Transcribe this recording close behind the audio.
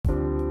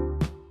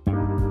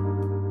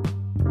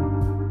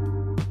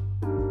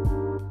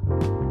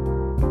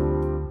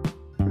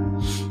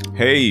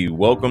Hey,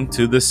 welcome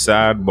to the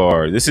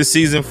Sidebar. This is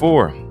season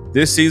 4.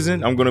 This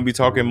season, I'm going to be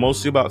talking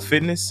mostly about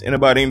fitness and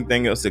about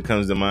anything else that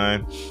comes to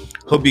mind.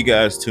 Hope you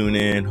guys tune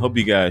in. Hope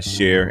you guys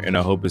share, and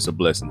I hope it's a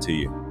blessing to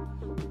you.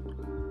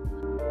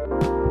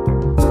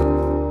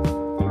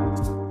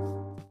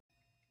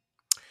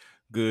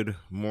 Good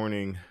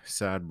morning,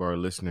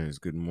 Sidebar listeners.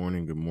 Good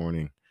morning. Good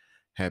morning.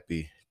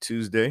 Happy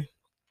Tuesday,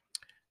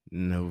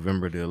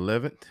 November the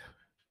 11th.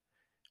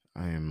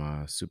 I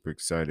am super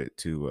excited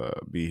to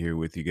be here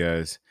with you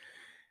guys.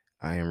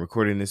 I am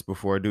recording this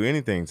before I do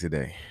anything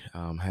today.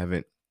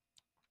 Haven't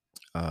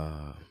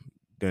done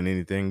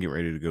anything. Get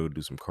ready to go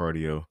do some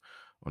cardio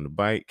on the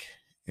bike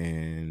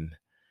and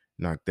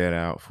knock that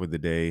out for the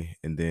day.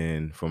 And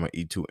then for my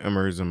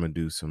E2Mers, I'm gonna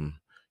do some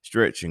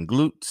stretch and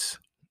glutes,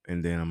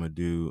 and then I'm gonna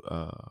do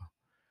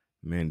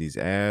these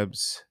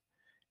abs,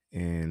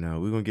 and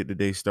we're gonna get the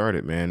day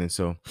started, man. And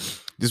so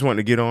just wanted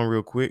to get on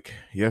real quick.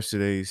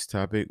 Yesterday's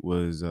topic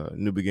was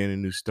new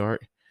beginning, new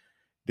start.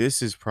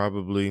 This is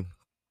probably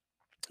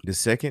the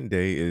second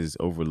day is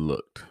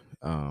overlooked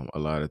a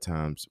lot of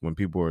times when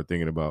people are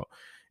thinking about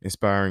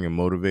inspiring and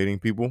motivating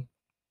people.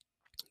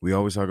 We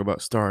always talk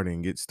about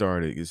get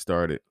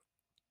started.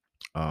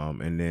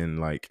 And then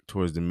like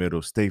towards the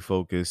middle, stay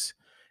focused.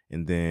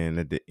 And then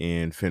at the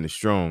end, finish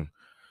strong.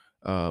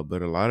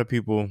 But a lot of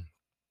people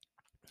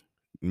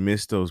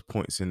miss those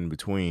points in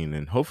between.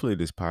 And hopefully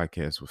this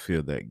podcast will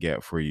fill that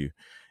gap for you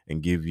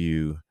and give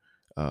you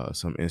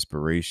some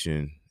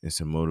inspiration and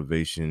some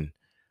motivation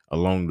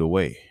along the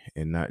way,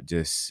 and not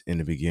just in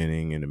the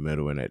beginning, in the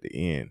middle, and at the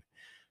end.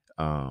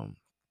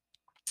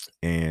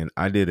 And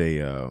I did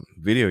a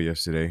video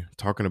yesterday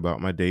talking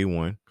about my day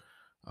one,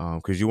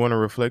 because you want to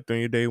reflect on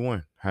your day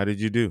one. How did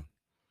you do?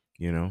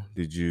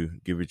 Did you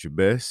give it your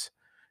best?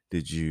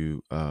 Did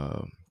you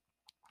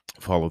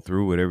follow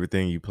through with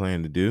everything you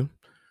planned to do?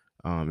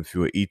 If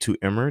you're an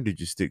E2Mer, did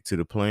you stick to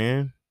the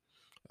plan?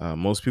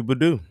 Most people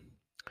do.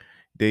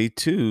 Day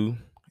two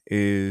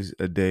is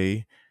a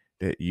day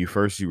that you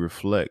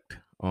reflect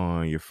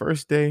on your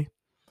first day,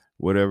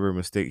 whatever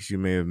mistakes you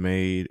may have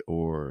made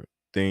or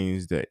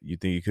things that you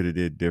think you could have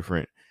did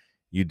different.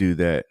 You do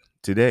that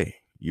today.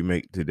 You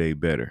make today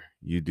better.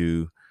 You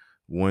do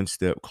one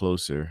step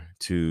closer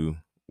to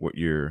what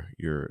your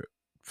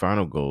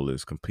final goal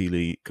is,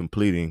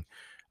 completing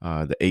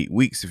the 8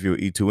 weeks if you're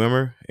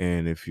E2Mer,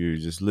 and if you're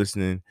just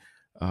listening,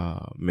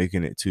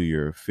 making it to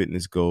your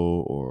fitness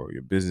goal or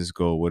your business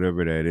goal,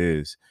 whatever that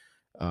is.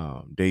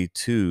 Day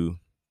two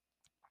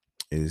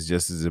is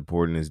just as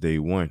important as day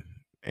one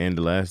and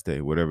the last day,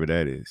 whatever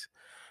that is.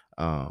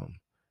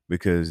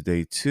 Because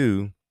day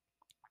two,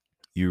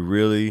 you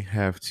really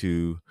have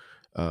to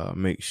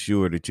make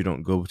sure that you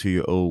don't go to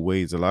your old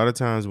ways. A lot of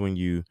times when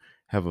you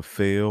have a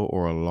fail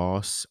or a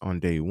loss on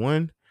day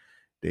one,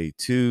 day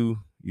two,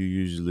 you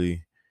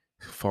usually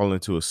fall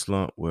into a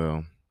slump.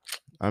 Well,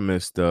 I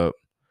messed up,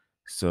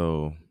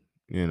 so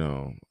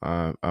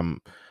I'm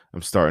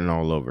starting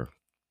all over.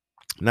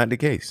 Not the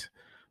case,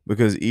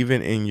 because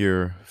even in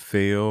your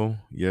fail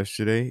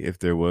yesterday, if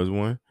there was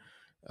one,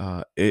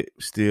 it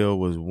still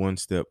was one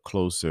step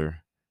closer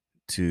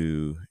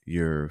to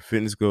your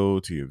fitness goal,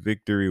 to your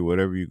victory,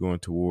 whatever you're going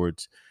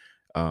towards.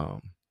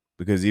 Um,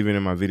 because even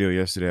in my video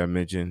yesterday, I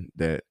mentioned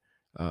that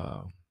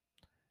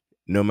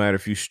no matter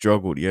if you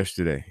struggled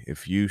yesterday,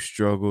 if you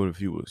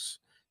was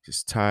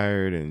just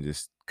tired and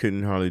just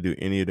couldn't hardly do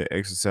any of the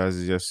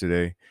exercises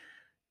yesterday,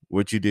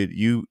 what you did,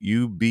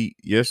 you beat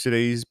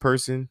yesterday's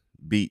person,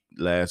 beat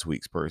last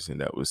week's person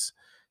that was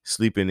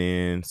sleeping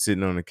in,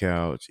 sitting on the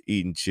couch,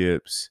 eating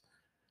chips.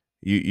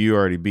 You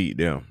already beat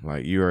them.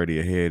 Like, you're already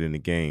ahead in the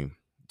game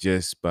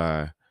just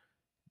by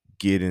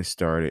getting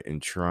started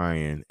and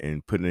trying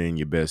and putting in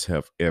your best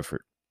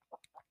effort.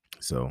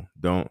 So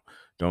don't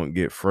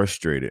get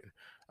frustrated.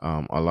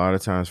 A lot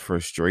of times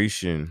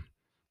frustration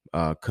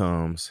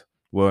comes,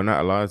 well, not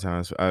a lot of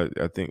times. I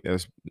think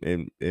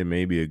it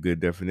may be a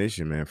good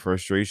definition, man.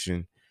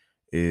 Frustration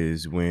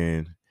is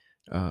when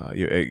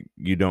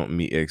you don't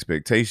meet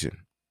expectation.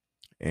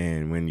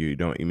 And when you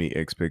don't meet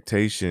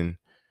expectation,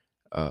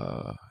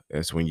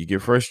 that's when you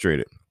get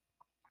frustrated.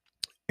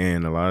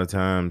 And a lot of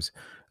times,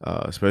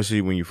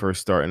 especially when you're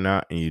first starting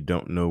out and you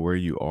don't know where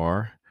you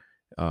are,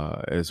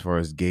 as far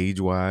as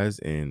gauge wise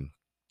and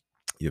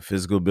your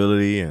physical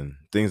ability and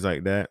things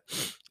like that,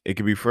 it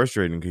can be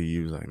frustrating because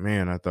you're like,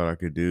 man, I thought I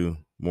could do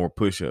more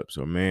push-ups,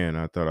 or man,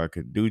 I thought I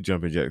could do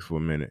jumping jacks for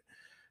a minute.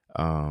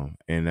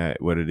 And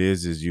that what it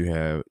is you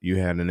had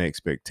an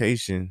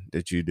expectation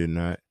that you did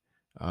not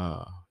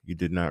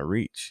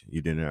reach.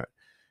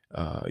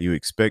 You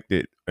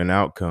expected an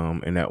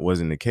outcome, and that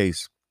wasn't the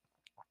case.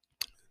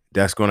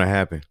 That's going to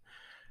happen.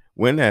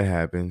 When that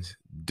happens,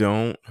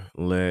 don't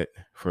let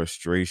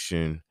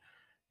frustration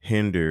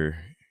hinder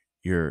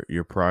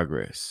your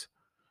progress.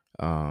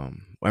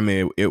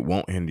 It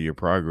won't hinder your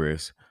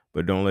progress,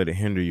 but don't let it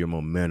hinder your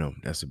momentum.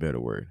 That's a better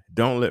word.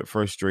 Don't let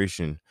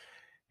frustration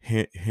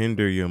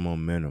hinder your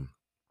momentum.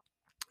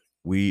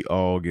 We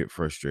all get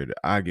frustrated.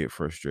 I get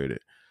frustrated.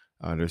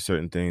 There's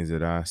certain things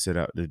that I set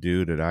out to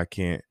do that I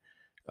can't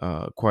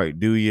quite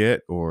do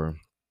yet, or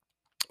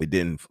it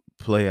didn't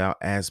play out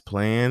as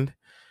planned,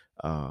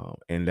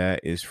 and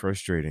that is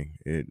frustrating.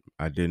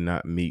 I did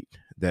not meet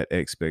that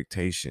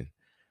expectation.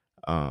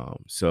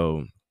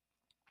 So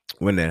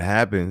when that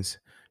happens,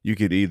 you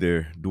could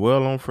either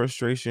dwell on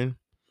frustration,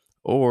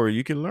 or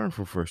you can learn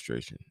from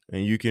frustration,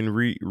 and you can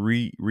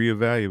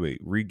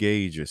reevaluate,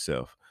 regauge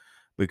yourself,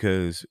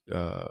 because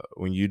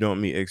when you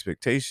don't meet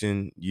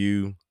expectation,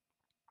 you've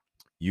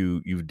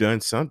done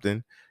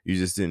something, you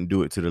just didn't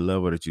do it to the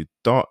level that you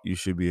thought you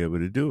should be able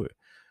to do it.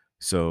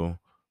 So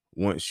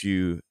once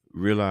you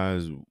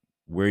realize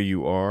where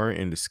you are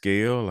in the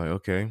scale, like,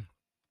 okay,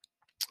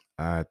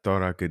 I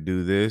thought I could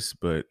do this,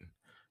 but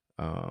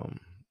um,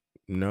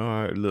 no,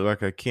 I look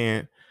like I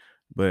can't,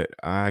 but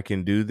I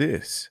can do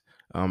this,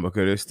 because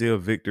there's still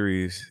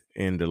victories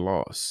in the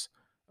loss.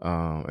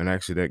 And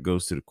actually, that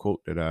goes to the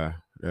quote that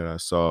I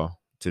saw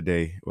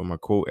today with my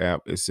quote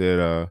app. It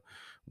said,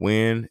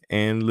 "Win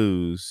and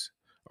lose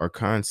are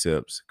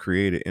concepts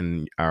created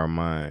in our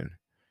mind.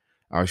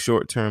 Our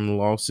short-term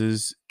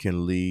losses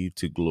can lead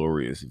to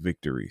glorious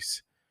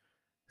victories."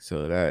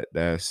 So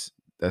that's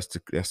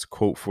the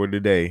quote for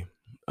today.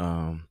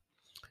 Um,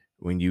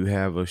 when you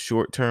have a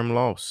short-term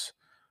loss,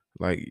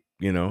 like,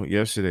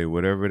 yesterday,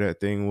 whatever that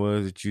thing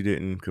was that you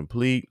didn't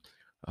complete,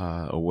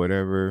 or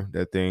whatever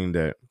that thing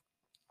that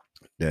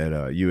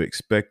you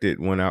expected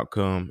one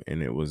outcome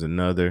and it was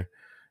another.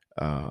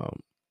 um,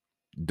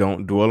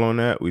 don't dwell on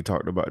that. We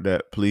talked about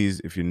that.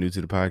 Please, if you're new to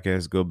the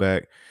podcast, go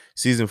back.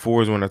 Season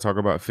 4 is when I talk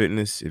about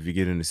fitness. If you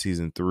get into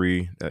season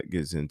 3, that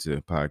gets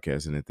into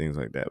podcasting and things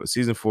like that. But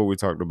season 4, we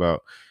talked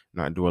about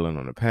not dwelling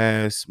on the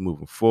past,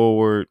 moving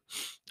forward.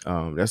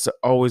 That's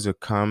always a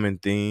common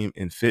theme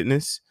in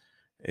fitness,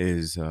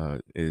 is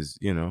not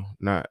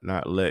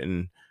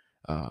letting,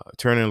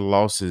 turning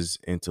losses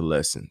into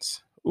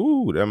lessons.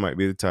 Ooh, that might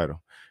be the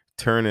title.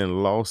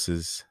 Turning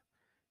losses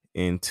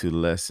into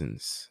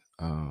lessons.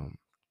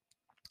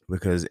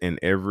 Because in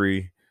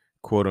every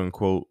quote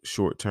unquote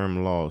short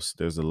term loss,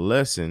 there's a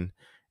lesson.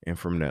 And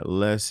from that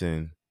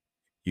lesson,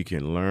 you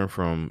can learn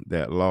from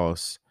that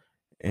loss,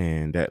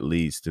 and that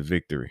leads to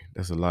victory.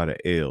 That's a lot of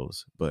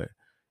L's, but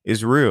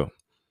it's real.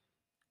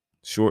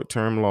 Short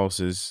term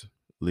losses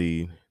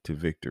lead to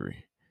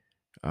victory.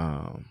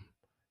 Um,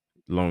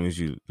 long as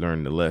you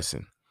learn the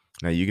lesson.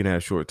 Now, you can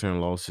have short term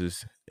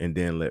losses and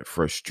then let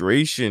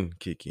frustration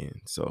kick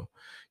in. So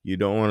you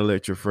don't want to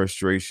let your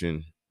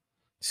frustration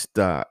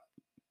stop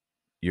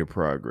your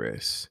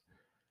progress,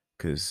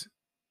 because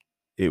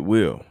it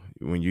will.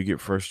 When you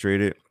get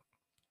frustrated,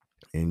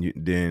 and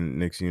then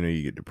next thing you know,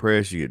 you get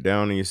depressed, you get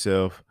down on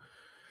yourself.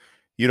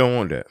 You don't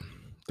want that.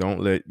 Don't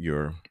let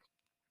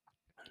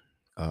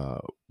uh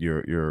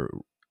your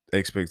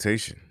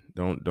expectation.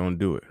 Don't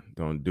do it.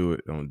 Don't do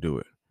it. Don't do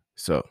it.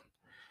 So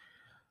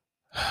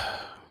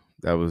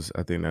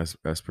I think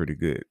that's pretty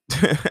good.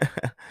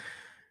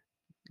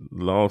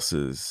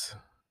 Losses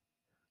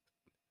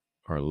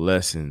are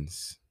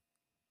lessons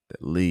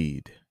that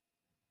lead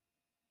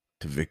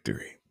to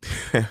victory.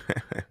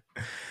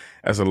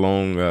 That's a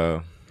long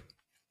I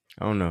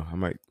don't know.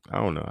 I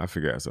don't know. I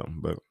figure out something.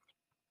 But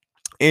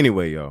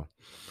anyway, y'all.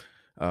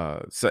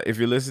 So if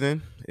you're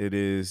listening, it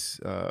is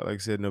like I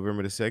said,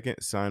 November the 2nd.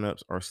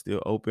 Signups are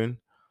still open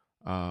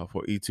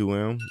for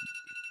E2M.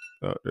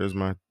 There's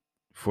my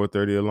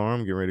 4:30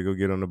 alarm. Get ready to go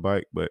get on the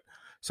bike. But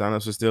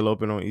signups are still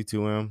open on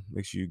E2M.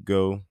 Make sure you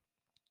go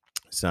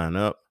sign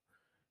up,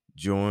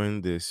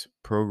 join this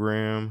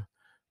program,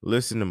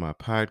 listen to my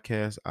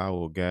podcast. I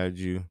will guide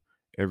you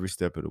every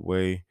step of the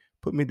way.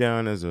 Put me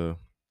down as a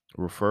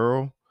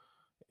referral,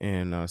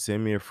 and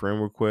send me a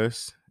friend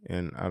request,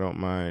 and I don't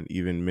mind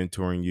even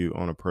mentoring you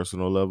on a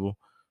personal level.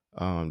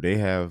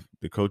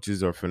 The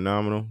coaches are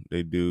phenomenal.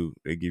 They give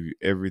you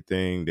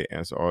everything. They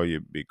answer all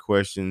your big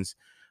questions.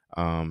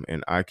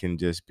 And I can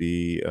just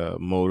be a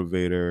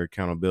motivator,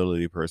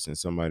 accountability person,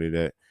 somebody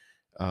that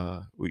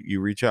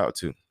you reach out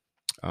to.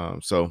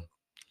 So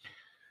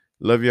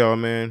love y'all,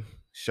 man.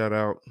 Shout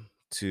out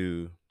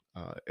to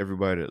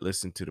everybody that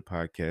listened to the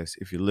podcast.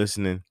 If you're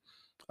listening,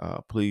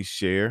 please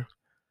share.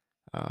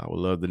 I would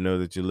love to know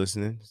that you're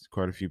listening. There's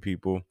quite a few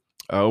people.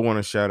 I want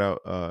to shout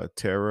out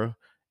Tara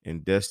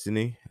and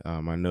Destiny. I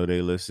know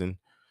they listen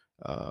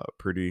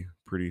pretty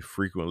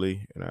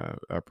frequently, and I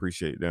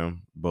appreciate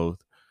them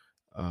both.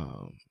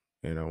 Um,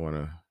 and I want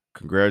to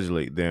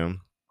congratulate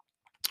them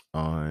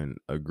on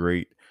a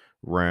great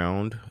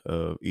round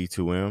of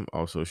E2M.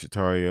 Also,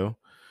 Shatario.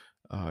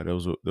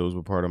 Those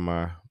were part of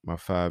my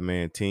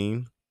 5-man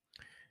team.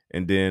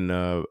 And then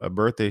a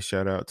birthday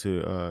shout out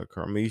to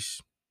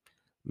Carmish,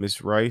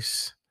 Miss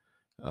Rice.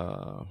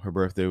 Her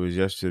birthday was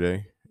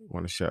yesterday.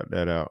 Want to shout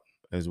that out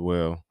as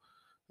well.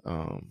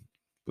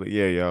 But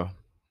yeah, y'all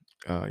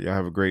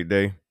have a great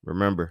day.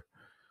 Remember,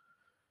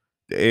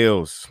 the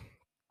L's,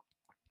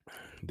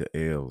 the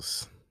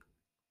L's,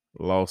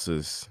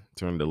 losses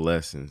turn to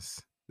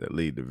lessons that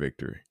lead to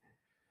victory.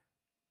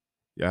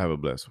 Y'all have a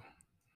blessed one.